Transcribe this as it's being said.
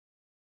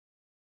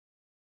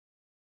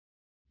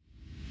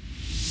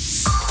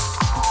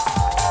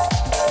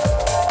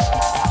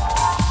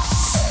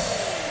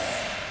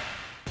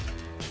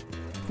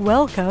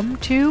Welcome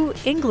to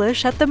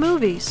English at the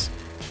Movies,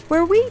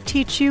 where we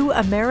teach you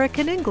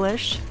American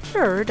English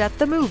heard at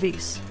the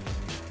movies.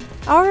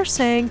 Our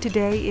saying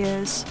today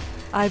is,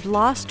 I've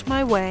lost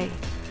my way,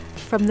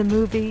 from the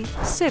movie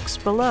Six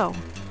Below.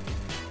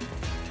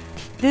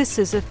 This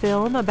is a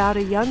film about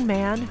a young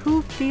man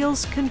who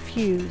feels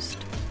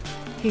confused.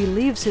 He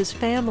leaves his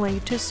family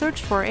to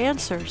search for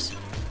answers,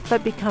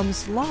 but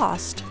becomes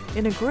lost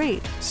in a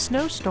great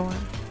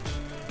snowstorm.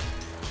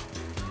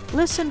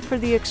 Listen for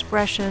the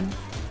expression,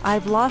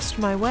 I've lost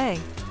my way.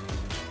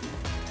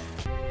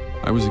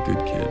 I was a good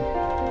kid,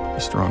 a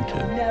strong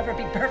kid. Never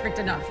be perfect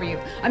enough for you.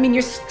 I mean,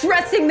 you're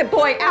stressing the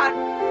boy out.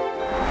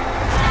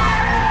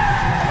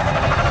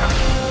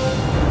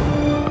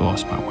 I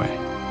lost my way.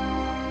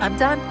 I'm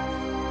done.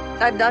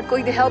 I'm not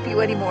going to help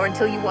you anymore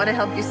until you want to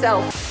help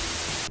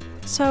yourself.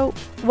 So,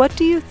 what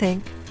do you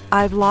think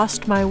I've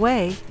lost my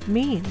way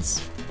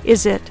means?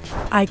 Is it,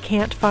 I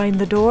can't find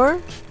the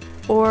door?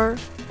 Or,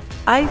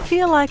 I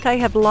feel like I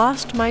have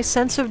lost my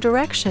sense of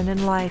direction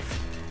in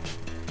life?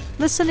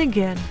 Listen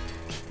again.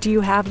 Do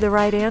you have the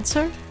right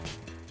answer?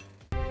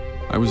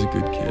 I was a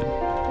good kid,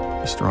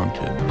 a strong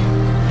kid.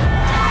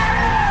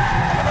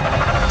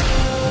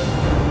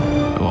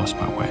 I lost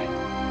my way.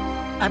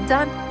 I'm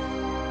done.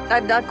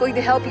 I'm not going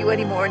to help you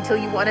anymore until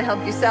you want to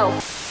help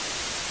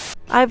yourself.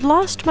 I've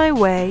lost my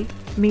way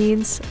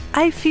means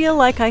I feel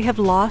like I have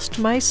lost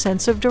my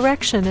sense of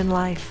direction in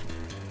life.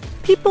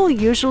 People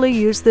usually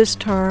use this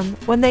term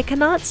when they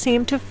cannot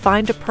seem to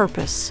find a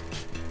purpose.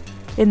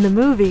 In the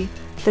movie,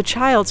 the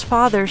child's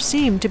father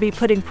seemed to be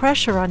putting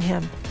pressure on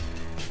him.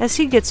 As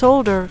he gets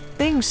older,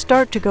 things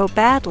start to go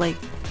badly,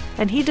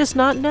 and he does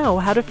not know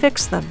how to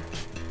fix them.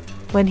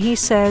 When he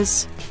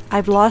says,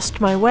 I've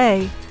lost my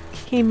way,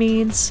 he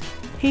means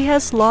he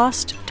has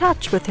lost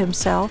touch with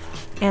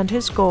himself and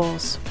his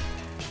goals.